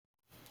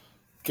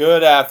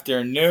Good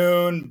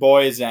afternoon,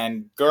 boys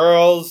and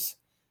girls,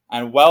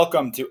 and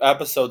welcome to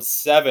episode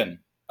 7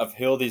 of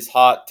Hildy's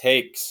Hot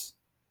Takes.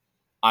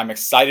 I'm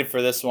excited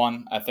for this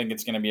one. I think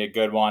it's going to be a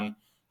good one.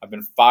 I've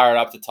been fired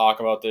up to talk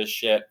about this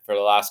shit for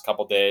the last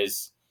couple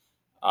days.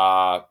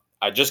 I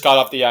just got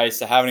off the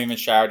ice. I haven't even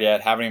showered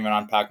yet, haven't even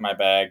unpacked my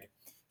bag.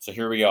 So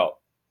here we go.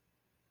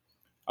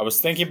 I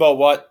was thinking about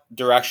what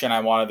direction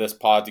I wanted this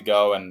pod to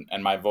go and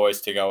my voice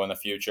to go in the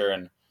future,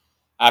 and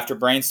after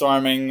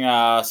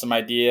brainstorming some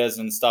ideas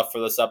and stuff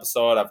for this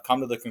episode, I've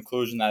come to the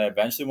conclusion that I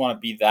eventually want to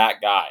be that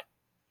guy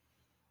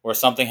where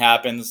something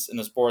happens in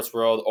the sports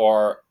world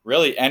or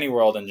really any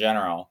world in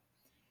general,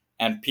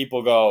 and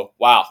people go,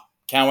 wow,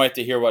 can't wait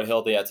to hear what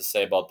Hildy had to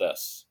say about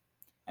this.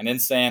 And in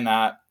saying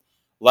that,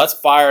 let's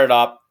fire it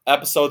up.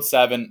 Episode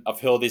 7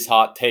 of Hildy's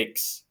Hot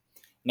Takes.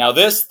 Now,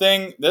 this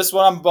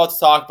what I'm about to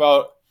talk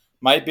about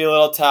might be a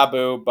little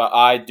taboo, but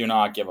I do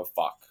not give a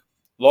fuck.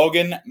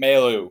 Logan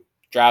Mailloux,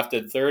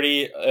 drafted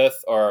 30th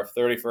or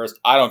 31st,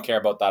 I don't care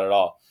about that at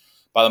all,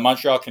 by the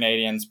Montreal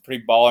Canadiens.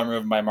 Pretty baller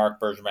move by Marc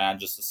Bergevin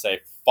just to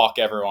say fuck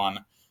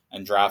everyone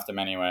and draft him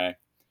anyway.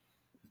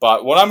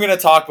 But what I'm going to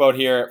talk about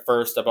here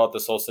first about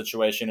this whole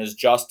situation is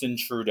Justin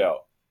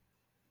Trudeau.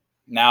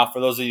 Now, for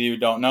those of you who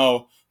don't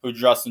know who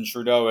Justin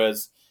Trudeau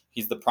is,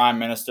 he's the Prime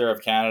Minister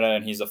of Canada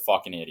and he's a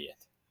fucking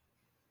idiot.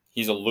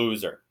 He's a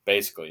loser,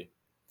 basically.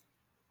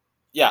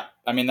 Yeah,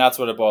 I mean, that's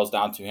what it boils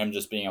down to, him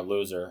just being a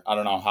loser. I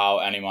don't know how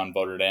anyone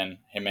voted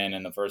him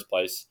in the first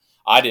place.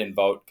 I didn't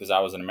vote because I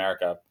was in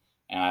America,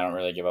 and I don't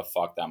really give a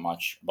fuck that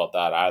much about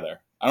that either.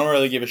 I don't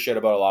really give a shit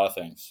about a lot of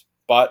things.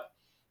 But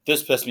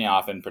this pissed me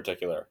off in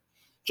particular.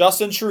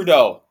 Justin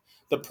Trudeau,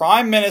 the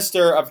Prime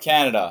Minister of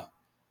Canada,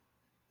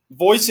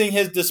 voicing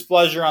his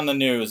displeasure on the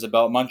news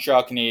about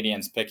Montreal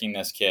Canadiens picking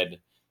this kid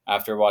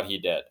after what he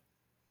did.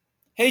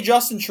 Hey,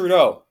 Justin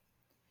Trudeau,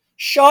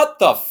 shut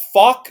the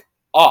fuck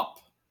up.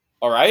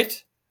 All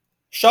right?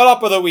 Shut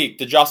up of the week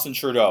to Justin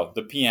Trudeau,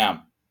 the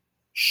PM.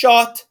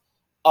 Shut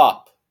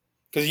up.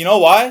 Because you know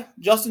why,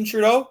 Justin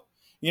Trudeau?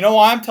 You know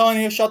why I'm telling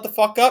you to shut the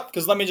fuck up?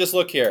 Because let me just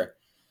look here.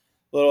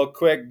 Little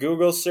quick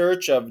Google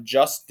search of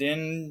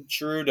Justin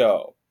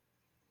Trudeau.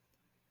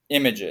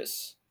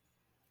 Images.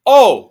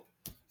 Oh,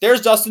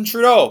 there's Justin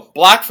Trudeau.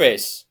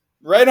 Blackface.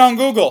 Right on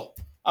Google.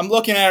 I'm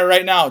looking at it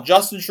right now.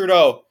 Justin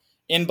Trudeau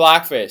in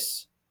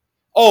blackface.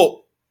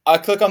 Oh, I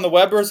click on the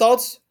web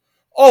results.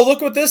 Oh,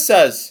 look what this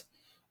says.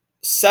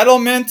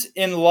 Settlement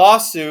in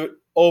lawsuit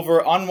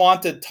over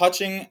unwanted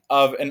touching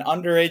of an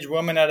underage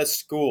woman at a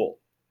school.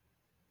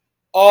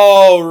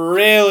 Oh,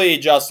 really,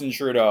 Justin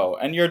Trudeau?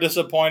 And you're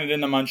disappointed in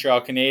the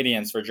Montreal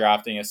Canadiens for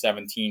drafting a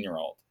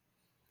 17-year-old.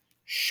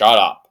 Shut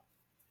up.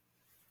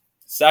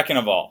 Second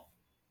of all,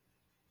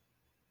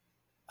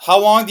 how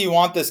long do you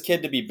want this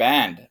kid to be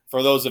banned,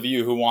 for those of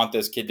you who want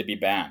this kid to be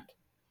banned?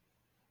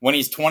 When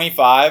he's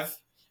 25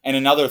 and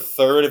another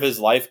third of his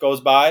life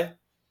goes by,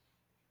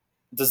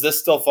 does this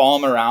still follow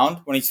him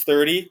around when he's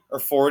 30 or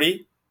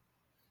 40?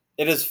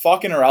 It is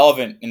fucking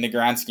irrelevant in the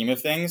grand scheme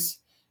of things.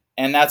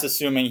 And that's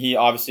assuming he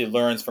obviously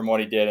learns from what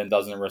he did and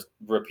doesn't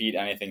repeat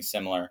anything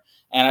similar.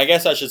 And I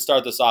guess I should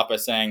start this off by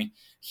saying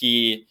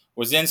he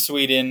was in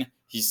Sweden.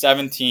 He's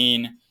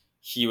 17.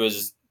 He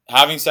was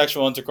having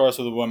sexual intercourse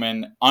with a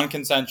woman,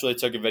 unconsensually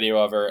took a video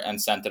of her and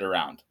sent it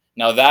around.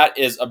 Now, that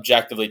is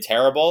objectively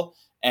terrible.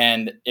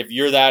 And if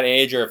you're that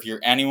age or if you're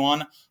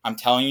anyone, I'm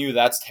telling you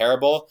that's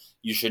terrible.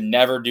 You should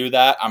never do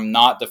that. I'm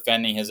not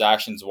defending his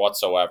actions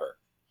whatsoever.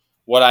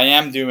 What I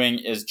am doing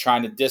is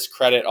trying to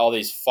discredit all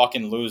these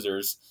fucking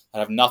losers that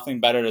have nothing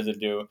better to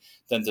do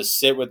than to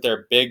sit with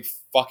their big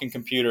fucking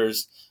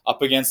computers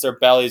up against their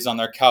bellies on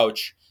their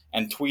couch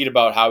and tweet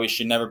about how he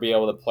should never be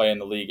able to play in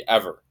the league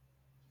ever.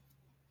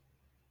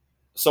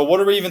 So what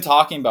are we even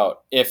talking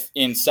about if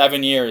in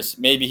 7 years,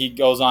 maybe he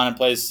goes on and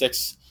plays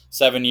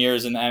 6-7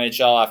 years in the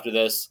NHL after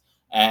this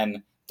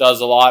and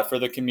does a lot for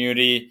the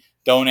community,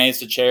 donates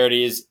to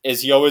charities?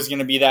 Is he always going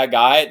to be that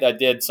guy that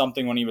did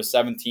something when he was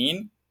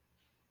 17?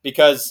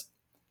 Because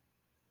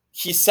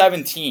he's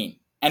 17.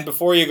 And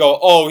before you go,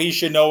 oh, he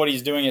should know what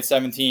he's doing at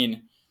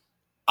 17.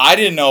 I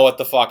didn't know what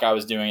the fuck I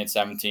was doing at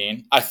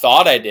 17. I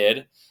thought I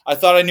did. I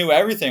thought I knew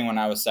everything when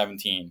I was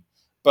 17.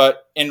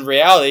 But in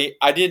reality,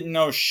 I didn't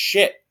know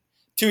shit.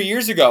 2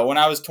 years ago when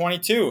I was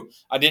 22,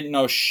 I didn't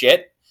know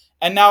shit.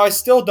 And now I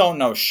still don't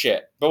know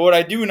shit. But what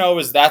I do know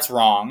is that's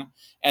wrong.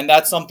 And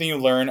that's something you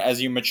learn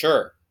as you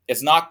mature.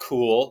 It's not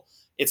cool.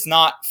 It's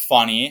not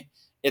funny.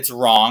 It's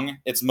wrong.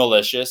 It's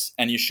malicious.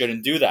 And you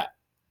shouldn't do that.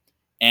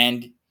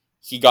 And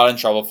he got in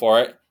trouble for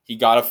it. He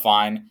got a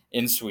fine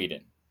in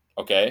Sweden.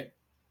 Okay?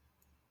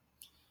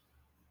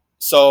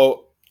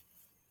 So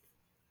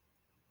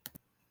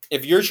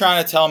if you're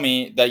trying to tell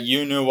me that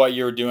you knew what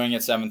you were doing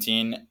at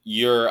 17,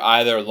 you're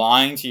either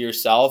lying to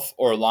yourself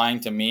or lying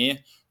to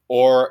me,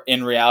 or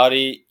in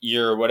reality,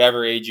 you're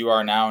whatever age you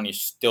are now and you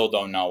still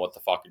don't know what the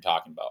fuck you're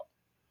talking about.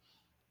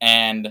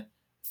 And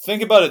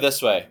think about it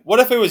this way. What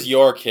if it was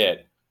your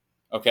kid?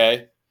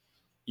 Okay?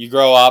 You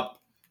grow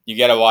up, you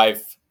get a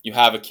wife, you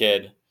have a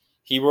kid.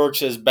 He works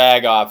his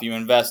bag off. You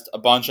invest a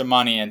bunch of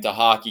money into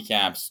hockey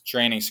camps,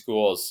 training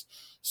schools,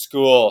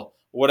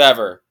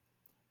 whatever.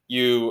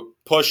 You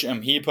push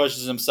him. He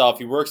pushes himself.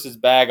 He works his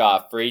bag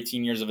off for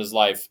 18 years of his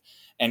life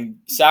and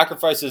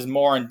sacrifices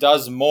more and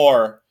does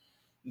more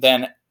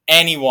than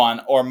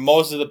anyone or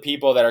most of the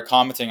people that are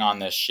commenting on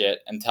this shit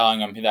and telling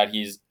him that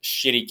he's a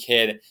shitty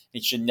kid.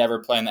 He should never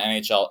play in the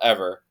NHL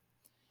ever.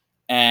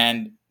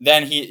 And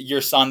then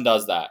your son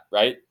does that,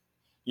 right?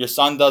 Your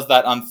son does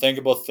that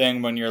unthinkable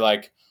thing when you're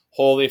like,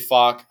 holy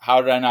fuck,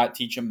 how did I not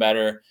teach him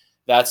better?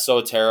 That's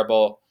so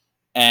terrible.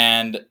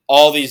 And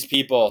all these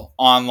people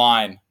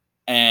online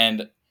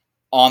and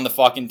on the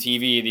fucking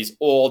TV, these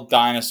old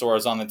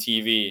dinosaurs on the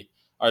TV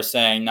are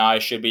saying, nah, he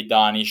should be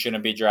done. He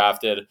shouldn't be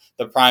drafted.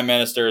 The prime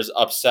minister is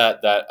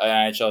upset that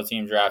an NHL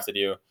team drafted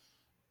you.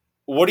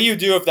 What do you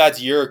do if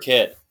that's your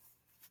kid?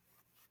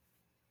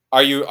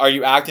 Are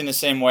you acting the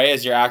same way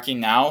as you're acting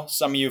now?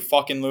 Some of you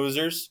fucking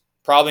losers?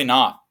 Probably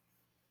not.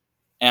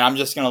 And I'm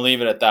just going to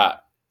leave it at that.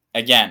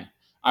 Again,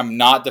 I'm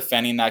not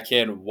defending that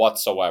kid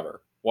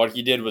whatsoever. What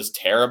he did was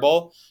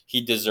terrible.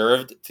 He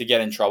deserved to get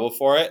in trouble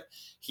for it.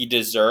 He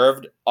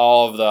deserved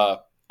all of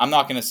the, I'm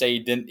not going to say he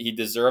didn't, he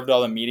deserved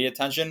all the media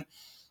attention.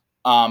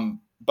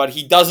 But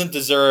he doesn't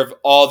deserve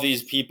all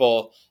these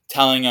people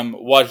telling him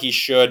what he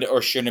should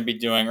or shouldn't be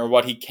doing or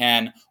what he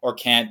can or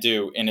can't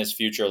do in his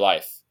future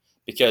life.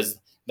 Because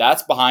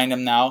that's behind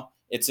him now.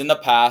 It's in the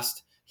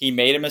past. He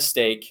made a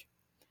mistake.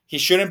 He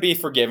shouldn't be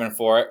forgiven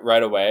for it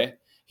right away.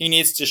 He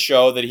needs to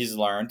show that he's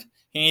learned.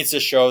 He needs to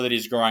show that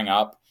he's growing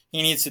up.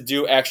 He needs to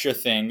do extra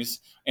things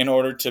in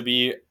order to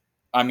be,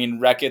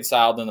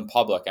 reconciled in the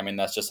public.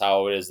 That's just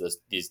how it is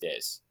these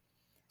days.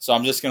 So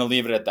I'm just going to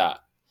leave it at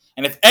that.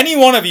 And if any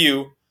one of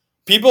you,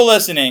 people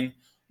listening,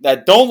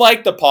 that don't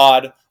like the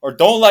pod or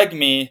don't like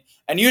me,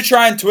 and you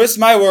try and twist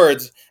my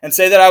words and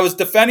say that I was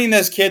defending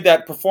this kid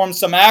that performed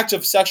some act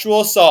of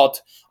sexual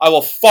assault, I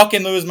will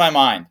fucking lose my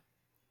mind.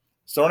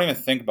 So don't even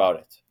think about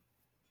it.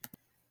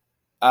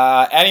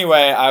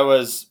 Anyway, I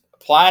was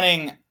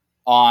planning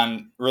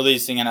on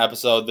releasing an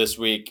episode this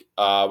week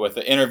with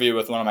an interview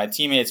with one of my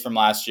teammates from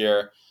last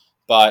year.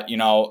 But,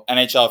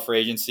 NHL free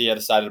agency, I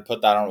decided to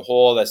put that on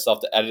hold. I still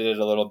have to edit it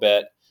a little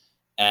bit.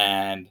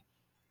 And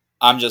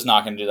I'm just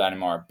not going to do that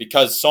anymore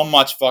because so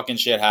much fucking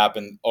shit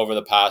happened over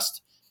the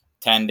past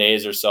 10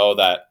 days or so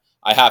that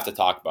I have to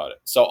talk about it.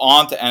 So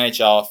on to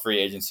NHL free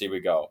agency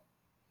we go.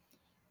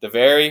 The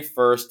very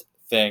first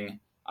thing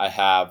I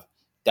have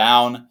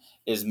down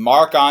is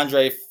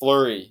Marc-Andre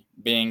Fleury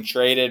being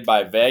traded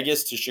by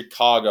Vegas to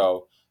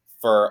Chicago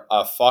for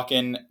a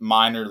fucking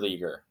minor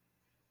leaguer.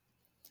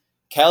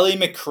 Kelly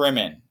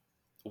McCrimmon,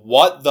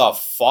 what the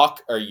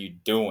fuck are you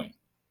doing?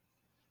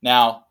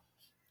 Now,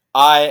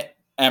 I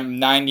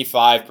am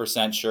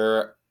 95%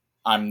 sure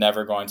I'm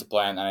never going to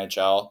play in the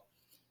NHL.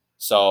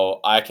 So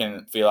I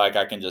can feel like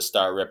I can just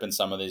start ripping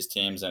some of these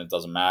teams and it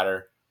doesn't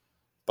matter.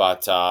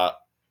 But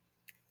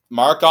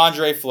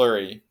Marc-Andre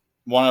Fleury,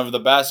 one of the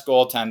best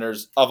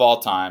goaltenders of all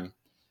time,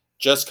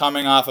 just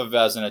coming off a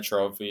Vezina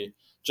trophy,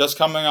 just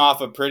coming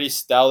off a pretty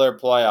stellar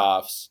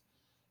playoffs.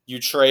 You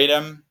trade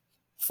him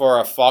for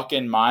a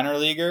fucking minor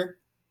leaguer?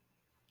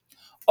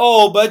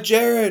 Oh, but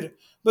Jared,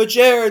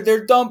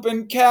 they're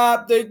dumping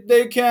cap.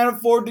 They can't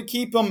afford to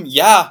keep him.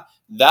 Yeah,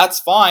 that's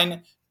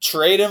fine.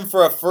 Trade him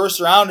for a first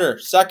rounder,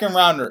 second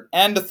rounder,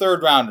 and a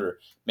third rounder.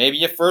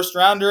 Maybe a first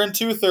rounder and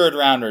two third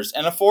rounders,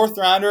 and a fourth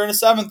rounder and a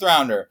seventh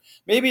rounder.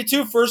 Maybe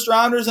two first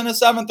rounders and a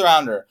seventh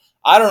rounder.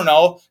 I don't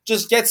know.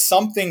 Just get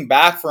something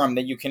back for him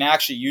that you can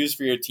actually use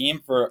for your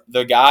team for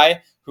the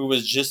guy who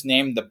was just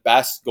named the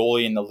best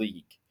goalie in the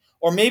league.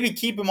 Or maybe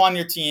keep him on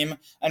your team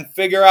and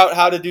figure out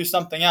how to do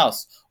something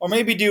else. Or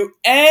maybe do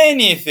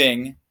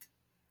anything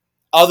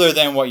other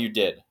than what you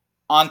did.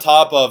 On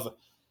top of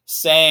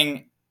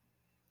saying,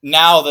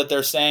 now that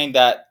they're saying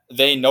that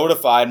they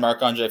notified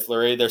Marc-Andre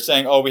Fleury, they're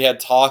saying, oh, we had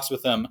talks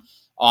with him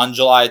on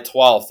July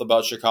 12th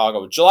about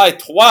Chicago. July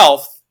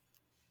 12th?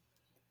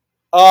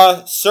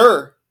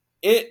 Sir,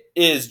 it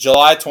is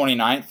July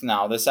 29th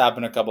now. This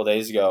happened a couple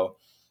days ago.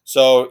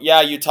 So, yeah,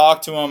 you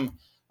talked to him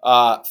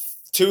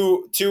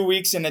two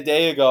weeks and a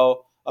day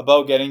ago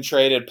about getting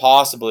traded,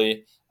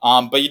 possibly,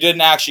 but you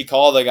didn't actually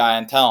call the guy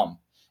and tell him.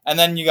 And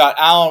then you got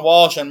Alan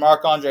Walsh and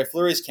Marc-Andre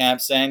Fleury's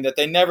camp saying that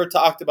they never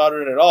talked about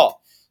it at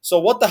all. So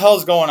what the hell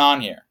is going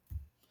on here?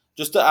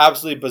 Just an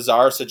absolutely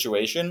bizarre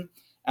situation.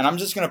 And I'm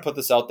just going to put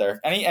this out there. If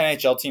any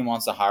NHL team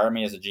wants to hire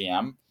me as a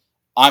GM,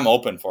 I'm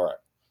open for it.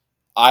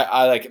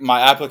 I like,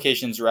 my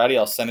application's ready.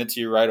 I'll send it to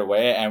you right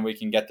away and we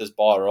can get this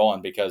ball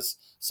rolling because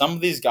some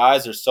of these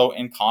guys are so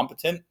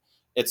incompetent.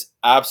 It's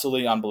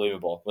absolutely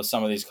unbelievable with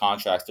some of these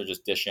contracts they're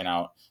just dishing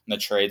out and the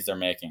trades they're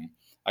making.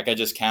 Like, I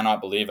just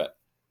cannot believe it.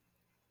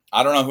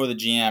 I don't know who the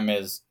GM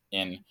is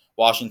in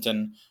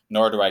Washington,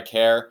 nor do I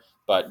care.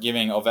 But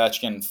giving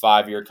Ovechkin a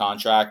 5-year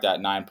contract at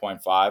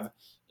 9.5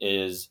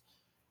 is...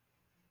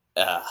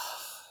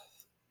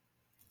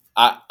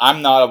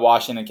 I'm not a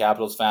Washington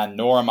Capitals fan,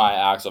 nor am I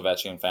an Axel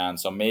Ovechkin fan,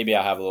 so maybe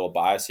I have a little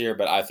bias here,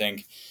 but I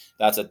think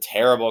that's a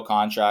terrible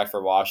contract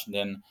for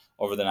Washington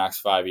over the next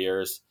 5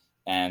 years.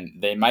 and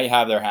they might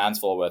have their hands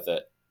full with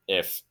it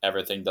if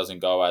everything doesn't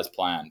go as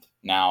planned.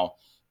 Now,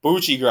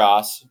 Bucci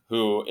Grass,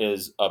 who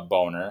is a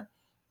boner,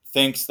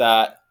 thinks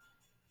that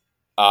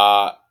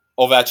uh,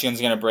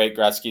 Ovechkin's going to break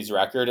Gretzky's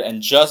record,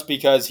 and just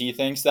because he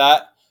thinks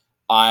that,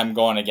 I'm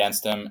going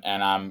against him,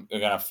 and I'm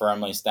going to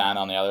firmly stand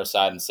on the other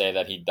side and say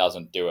that he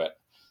doesn't do it.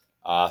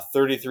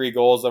 33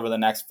 goals over the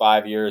next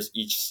 5 years,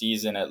 each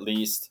season at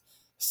least,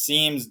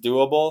 seems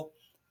doable,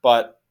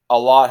 but a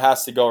lot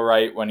has to go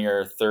right when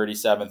you're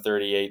 37,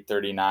 38,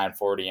 39,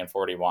 40, and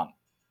 41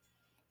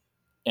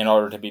 in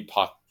order to be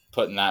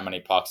putting that many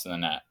pucks in the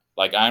net.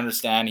 Like, I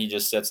understand he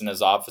just sits in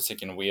his office and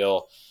can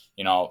wheel,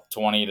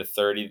 20 to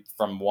 30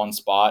 from one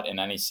spot in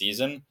any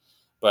season,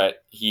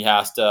 but he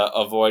has to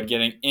avoid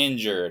getting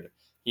injured.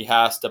 He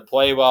has to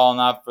play well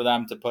enough for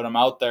them to put him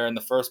out there in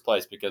the first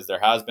place, because there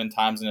has been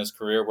times in his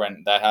career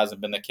when that hasn't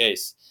been the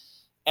case.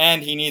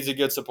 And he needs a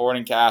good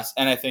supporting cast,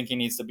 and I think he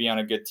needs to be on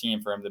a good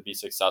team for him to be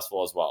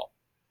successful as well.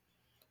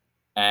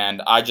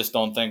 And I just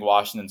don't think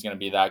Washington's going to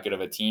be that good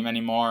of a team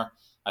anymore.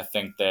 I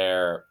think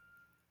they're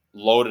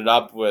loaded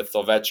up with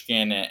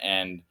Ovechkin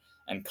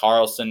and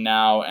Carlson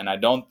now, and I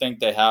don't think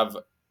they have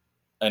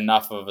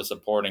enough of a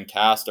supporting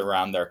cast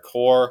around their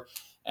core,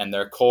 and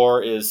their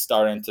core is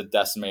starting to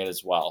decimate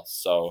as well.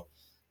 So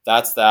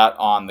that's that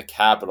on the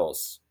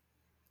Capitals.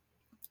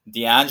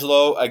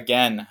 D'Angelo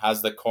again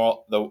has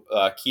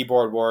the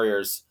keyboard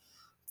warriors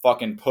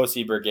fucking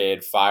pussy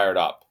brigade fired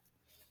up.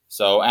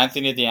 So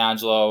Anthony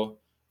D'Angelo,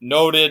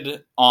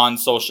 noted on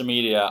social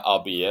media,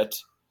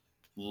 albeit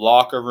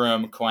locker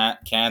room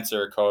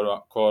cancer,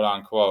 quote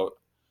unquote.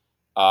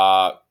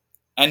 Uh,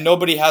 and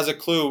nobody has a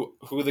clue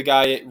who the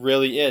guy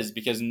really is,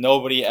 because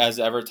nobody has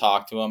ever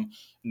talked to him.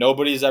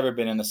 Nobody's ever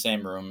been in the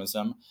same room as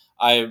him.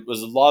 I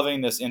was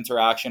loving this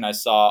interaction I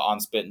saw on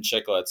Spit and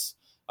Chicklets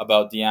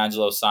about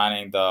D'Angelo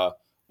signing the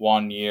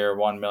 1 year,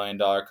 $1 million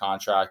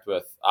contract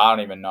with, I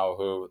don't even know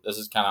who. This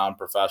is kind of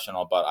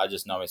unprofessional, but I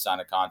just know he signed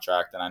a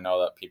contract, and I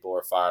know that people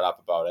were fired up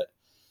about it.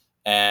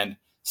 And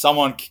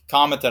someone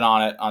commented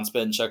on it on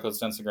Spit and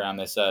Chicklets Instagram.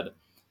 They said,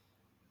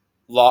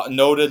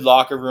 noted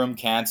locker room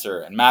cancer.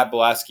 And Matt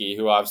Bolesky,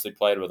 who obviously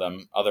played with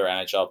him, other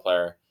NHL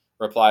player,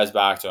 replies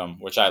back to him,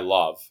 which I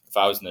love. If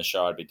I was in this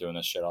show, I'd be doing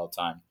this shit all the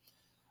time.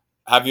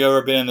 Have you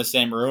ever been in the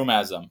same room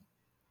as him?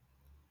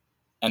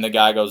 And the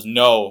guy goes,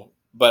 no,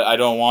 but I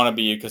don't want to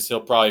be, because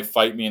he'll probably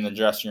fight me in the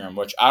dressing room,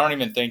 which I don't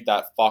even think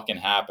that fucking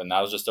happened.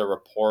 That was just a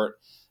report,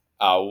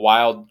 a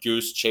wild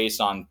goose chase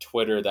on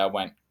Twitter that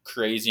went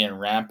crazy and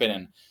rampant.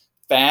 And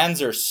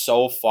fans are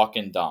so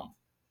fucking dumb.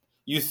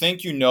 You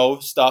think you know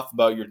stuff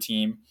about your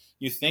team.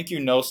 You think you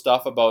know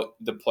stuff about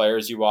the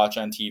players you watch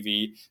on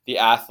TV, the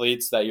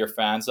athletes that you're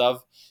fans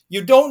of.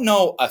 You don't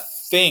know a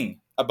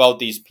thing about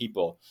these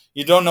people.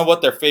 You don't know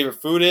what their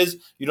favorite food is.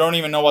 You don't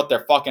even know what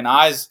their fucking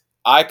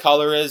eye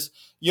color is.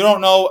 You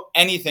don't know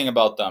anything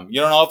about them.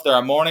 You don't know if they're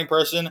a morning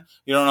person.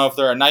 You don't know if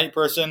they're a night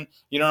person.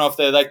 You don't know if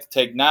they like to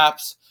take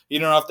naps. You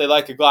don't know if they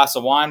like a glass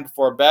of wine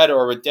before bed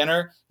or with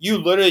dinner. You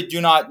literally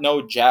do not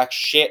know jack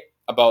shit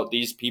about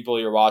these people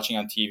you're watching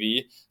on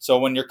TV. So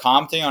when you're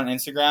commenting on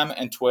Instagram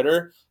and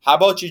Twitter, how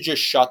about you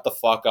just shut the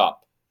fuck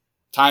up?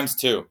 Times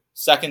two.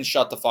 Second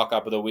shut the fuck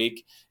up of the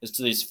week is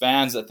to these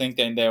fans that think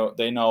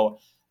they know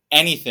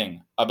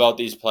anything about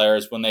these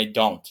players when they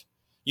don't.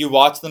 You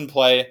watch them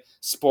play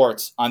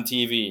sports on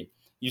TV.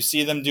 You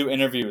see them do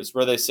interviews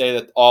where they say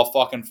that all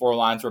fucking four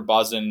lines were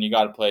buzzing and you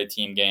got to play a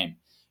team game.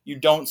 You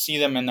don't see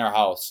them in their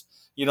house.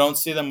 You don't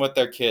see them with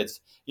their kids.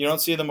 You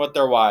don't see them with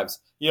their wives.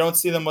 You don't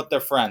see them with their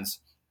friends.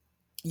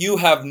 You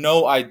have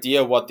no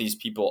idea what these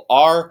people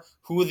are,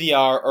 who they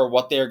are, or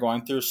what they are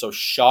going through. So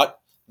shut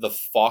the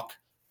fuck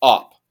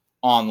up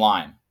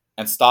online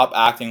and stop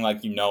acting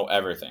like you know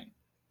everything.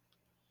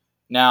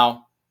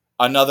 Now,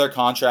 another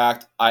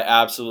contract I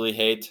absolutely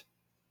hate,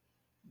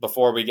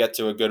 before we get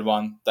to a good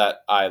one that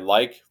I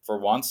like for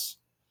once.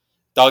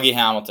 Dougie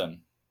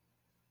Hamilton,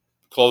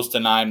 close to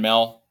 $9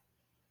 million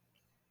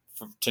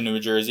to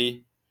New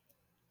Jersey.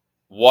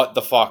 What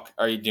the fuck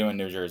are you doing,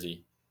 New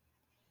Jersey?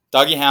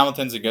 Dougie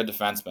Hamilton's a good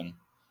defenseman.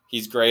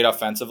 He's great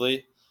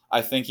offensively.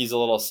 I think he's a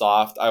little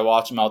soft. I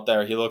watch him out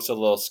there. He looks a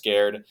little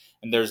scared.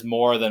 And there's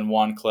more than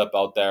one clip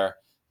out there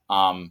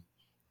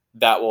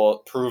that will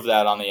prove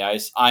that on the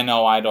ice. I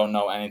know I don't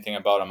know anything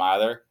about him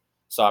either,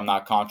 so I'm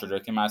not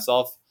contradicting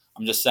myself.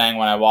 I'm just saying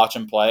when I watch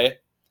him play,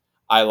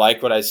 I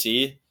like what I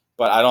see,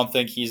 but I don't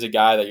think he's a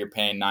guy that you're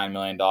paying $9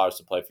 million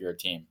to play for your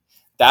team.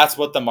 That's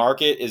what the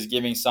market is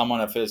giving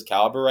someone of his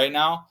caliber right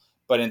now.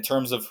 But in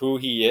terms of who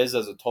he is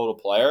as a total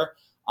player,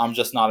 I'm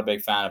just not a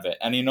big fan of it.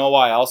 And you know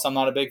why else I'm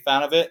not a big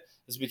fan of it?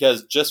 Is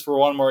because just for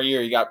one more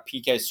year, you got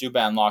PK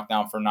Subban locked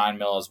down for $9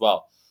 million as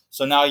well.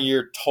 So now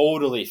you're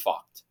totally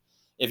fucked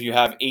if you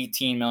have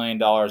 $18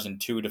 million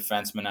and two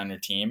defensemen on your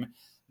team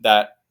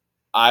that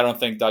I don't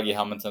think Dougie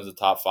Hamilton's a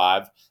top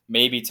 5,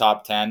 maybe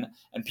top 10,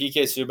 and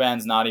PK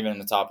Subban's not even in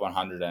the top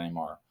 100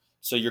 anymore.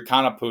 So you're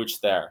kind of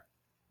pooched there.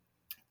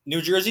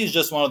 New Jersey is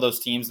just one of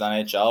those teams in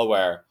the NHL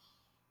where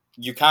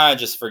you kind of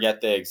just forget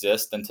they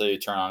exist until you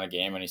turn on a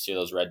game and you see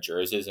those red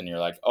jerseys and you're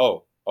like,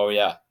 oh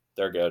yeah,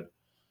 they're good.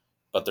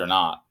 but they're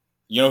not.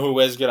 You know who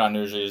is good on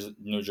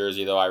New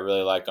Jersey though? I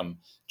really like him.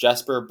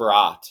 Jesper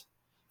Bratt.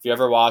 If you're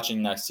ever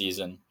watching next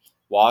season,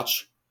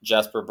 watch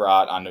Jesper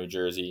Bratt on New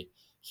Jersey.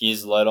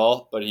 He's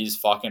little, but he's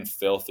fucking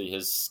filthy.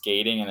 His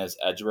skating and his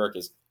edge work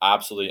is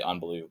absolutely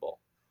unbelievable.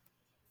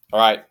 All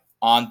right,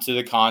 on to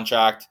the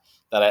contract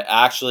that I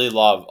actually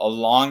love. A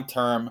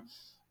long-term,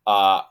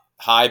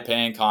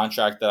 high-paying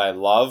contract that I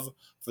love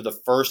for the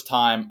first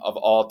time of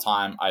all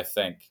time, I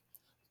think.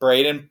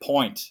 Braden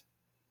Point,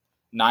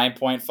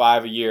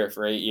 9.5 a year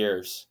for 8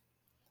 years.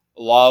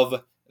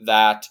 Love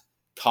that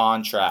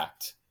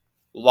contract.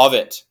 Love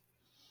it.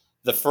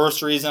 The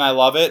first reason I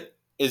love it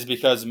is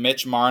because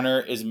Mitch Marner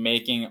is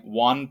making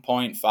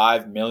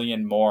 1.5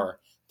 million more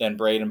than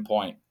Braden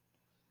Point.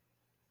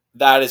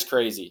 That is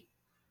crazy.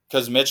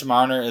 Because Mitch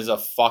Marner is a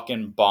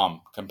fucking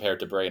bum compared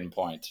to Braden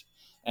Point.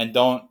 And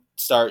don't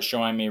start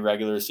showing me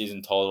regular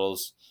season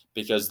totals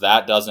because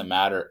that doesn't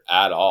matter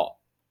at all.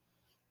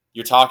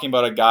 You're talking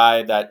about a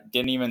guy that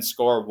didn't even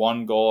score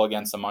one goal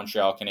against the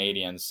Montreal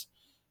Canadiens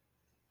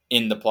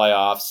in the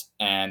playoffs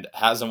and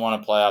hasn't won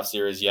a playoff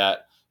series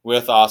yet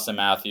with Austin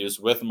Matthews,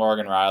 with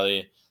Morgan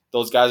Riley.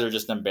 Those guys are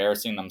just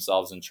embarrassing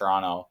themselves in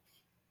Toronto.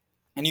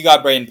 And you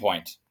got Braden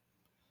Point.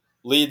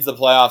 Leads the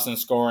playoffs in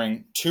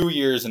scoring 2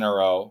 years in a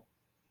row.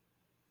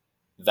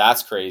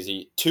 That's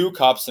crazy. 2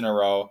 cups in a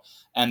row.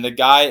 And the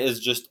guy is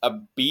just a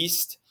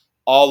beast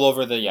all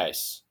over the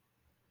ice.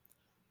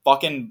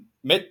 Fucking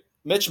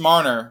Mitch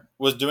Marner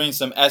was doing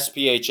some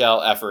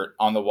SPHL effort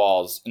on the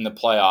walls in the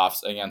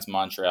playoffs against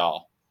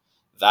Montreal.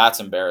 That's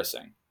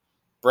embarrassing.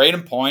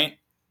 Braden Point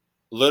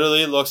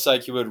literally looks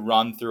like he would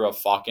run through a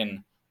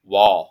fucking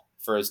wall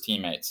for his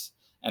teammates.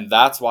 And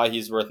that's why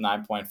he's worth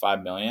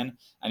 9.5 million.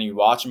 And you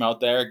watch him out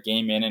there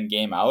game in and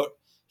game out,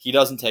 he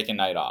doesn't take a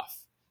night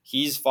off.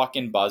 He's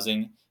fucking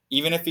buzzing.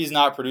 Even if he's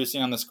not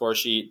producing on the score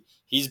sheet,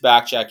 he's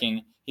back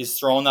checking. He's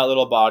throwing that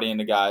little body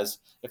into guys.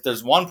 If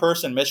there's one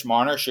person Mitch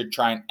Marner should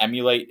try and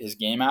emulate his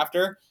game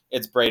after,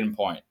 it's Braden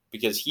Point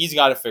because he's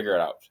got to figure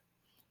it out.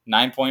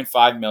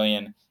 9.5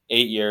 million,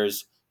 8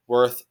 years,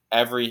 worth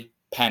every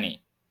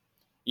penny.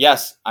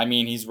 Yes, I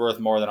mean he's worth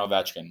more than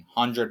Ovechkin,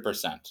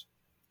 100%.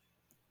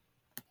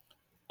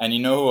 And you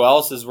know who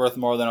else is worth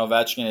more than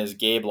Ovechkin is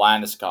Gabe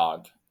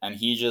Landeskog, and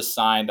he just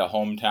signed a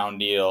hometown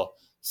deal,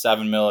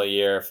 $7 million a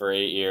year for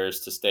 8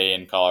 years to stay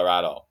in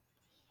Colorado.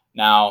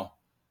 Now,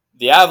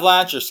 the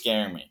Avalanche are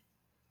scaring me.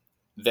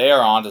 They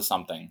are onto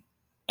something,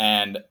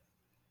 and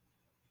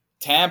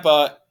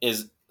Tampa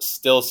is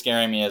still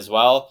scaring me as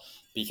well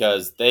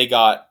because they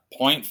got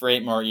Point for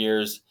 8 more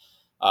years,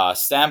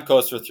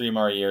 Stamkos for 3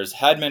 more years,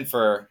 Hedman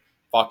for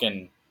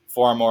fucking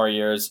 4 more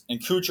years, and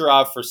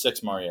Kucherov for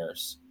 6 more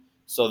years.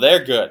 So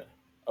they're good,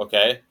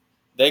 okay?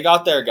 They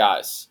got their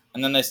guys,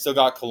 and then they still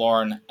got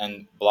Killorn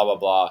and blah, blah,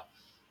 blah.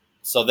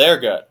 So they're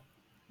good.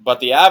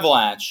 But the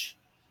Avalanche,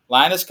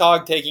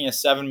 Landeskog taking a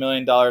 $7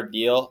 million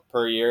deal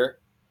per year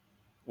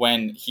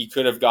when he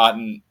could have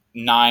gotten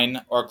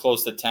 9 or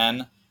close to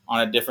 10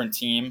 on a different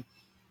team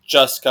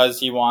just because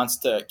he wants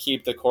to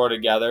keep the core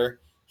together.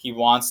 He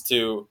wants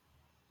to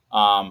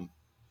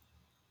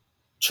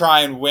try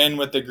and win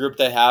with the group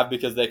they have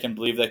because they can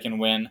believe they can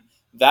win.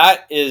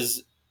 That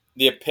is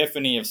the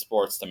epiphany of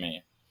sports to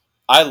me.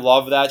 I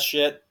love that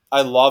shit.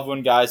 I love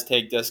when guys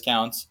take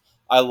discounts.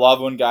 I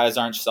love when guys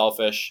aren't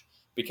selfish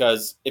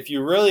because if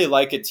you really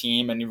like a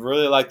team and you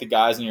really like the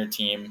guys in your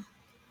team,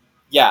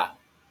 yeah,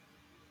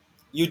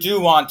 you do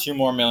want $2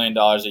 more million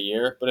a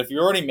year. But if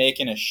you're already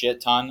making a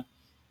shit ton,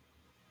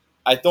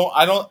 I don't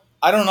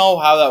know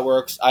how that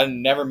works. I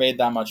never made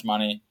that much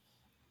money.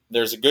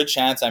 There's a good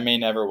chance I may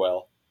never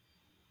will.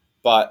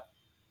 But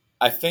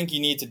I think you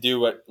need to do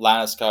what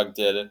Landeskog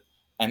did.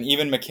 And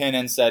even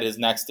McKinnon said his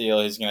next deal,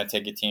 he's going to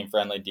take a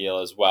team-friendly deal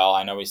as well.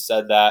 I know he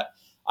said that.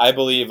 I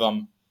believe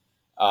him.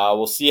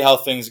 We'll see how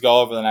things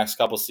go over the next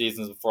couple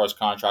seasons before his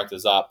contract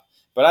is up.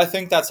 But I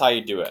think that's how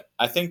you do it.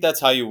 I think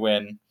that's how you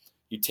win.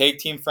 You take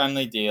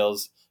team-friendly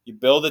deals. You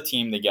build a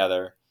team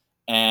together.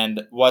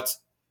 And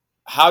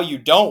how you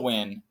don't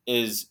win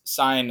is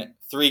sign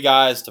 3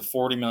 guys to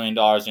 $40 million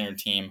in your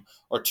team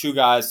or 2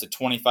 guys to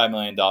 $25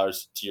 million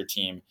to your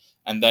team,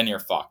 and then you're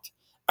fucked.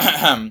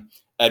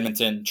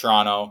 Edmonton,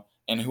 Toronto,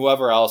 and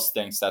whoever else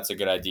thinks that's a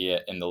good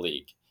idea in the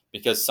league.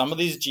 Because some of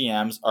these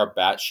GMs are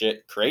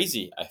batshit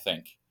crazy, I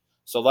think.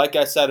 So like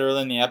I said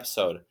earlier in the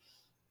episode,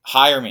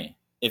 hire me.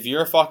 If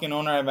you're a fucking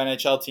owner of an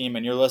NHL team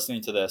and you're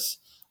listening to this,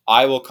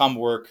 I will come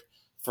work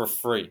for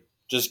free.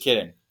 Just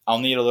kidding. I'll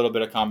need a little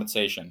bit of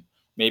compensation.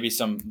 Maybe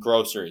some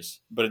groceries,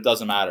 but it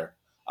doesn't matter.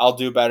 I'll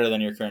do better than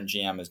your current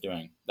GM is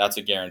doing. That's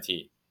a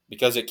guarantee.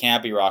 Because it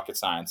can't be rocket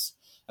science.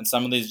 And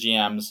some of these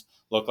GMs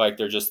look like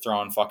they're just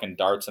throwing fucking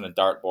darts in a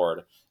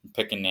dartboard and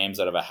picking names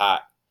out of a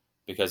hat.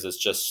 Because it's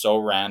just so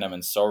random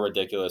and so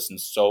ridiculous and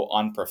so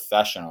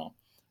unprofessional.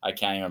 I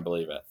can't even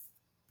believe it.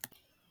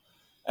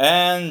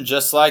 And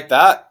just like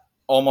that,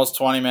 almost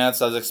 20 minutes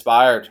has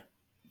expired.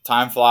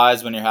 Time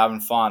flies when you're having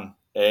fun,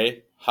 eh?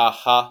 Ha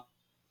ha.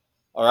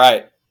 All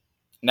right.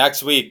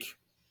 Next week,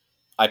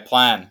 I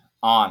plan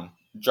on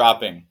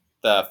dropping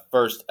the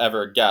first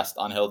ever guest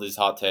on Hildy's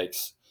Hot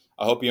Takes.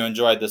 I hope you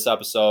enjoyed this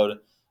episode.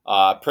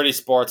 Pretty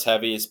sports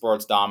heavy,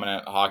 sports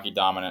dominant, hockey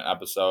dominant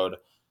episode.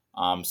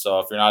 So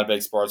if you're not a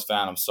big sports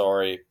fan, I'm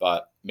sorry,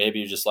 but maybe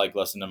you just like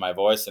listening to my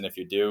voice, and if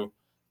you do,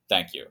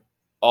 thank you.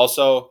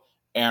 Also,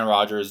 Aaron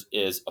Rodgers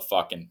is a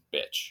fucking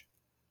bitch.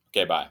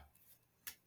 Okay, bye.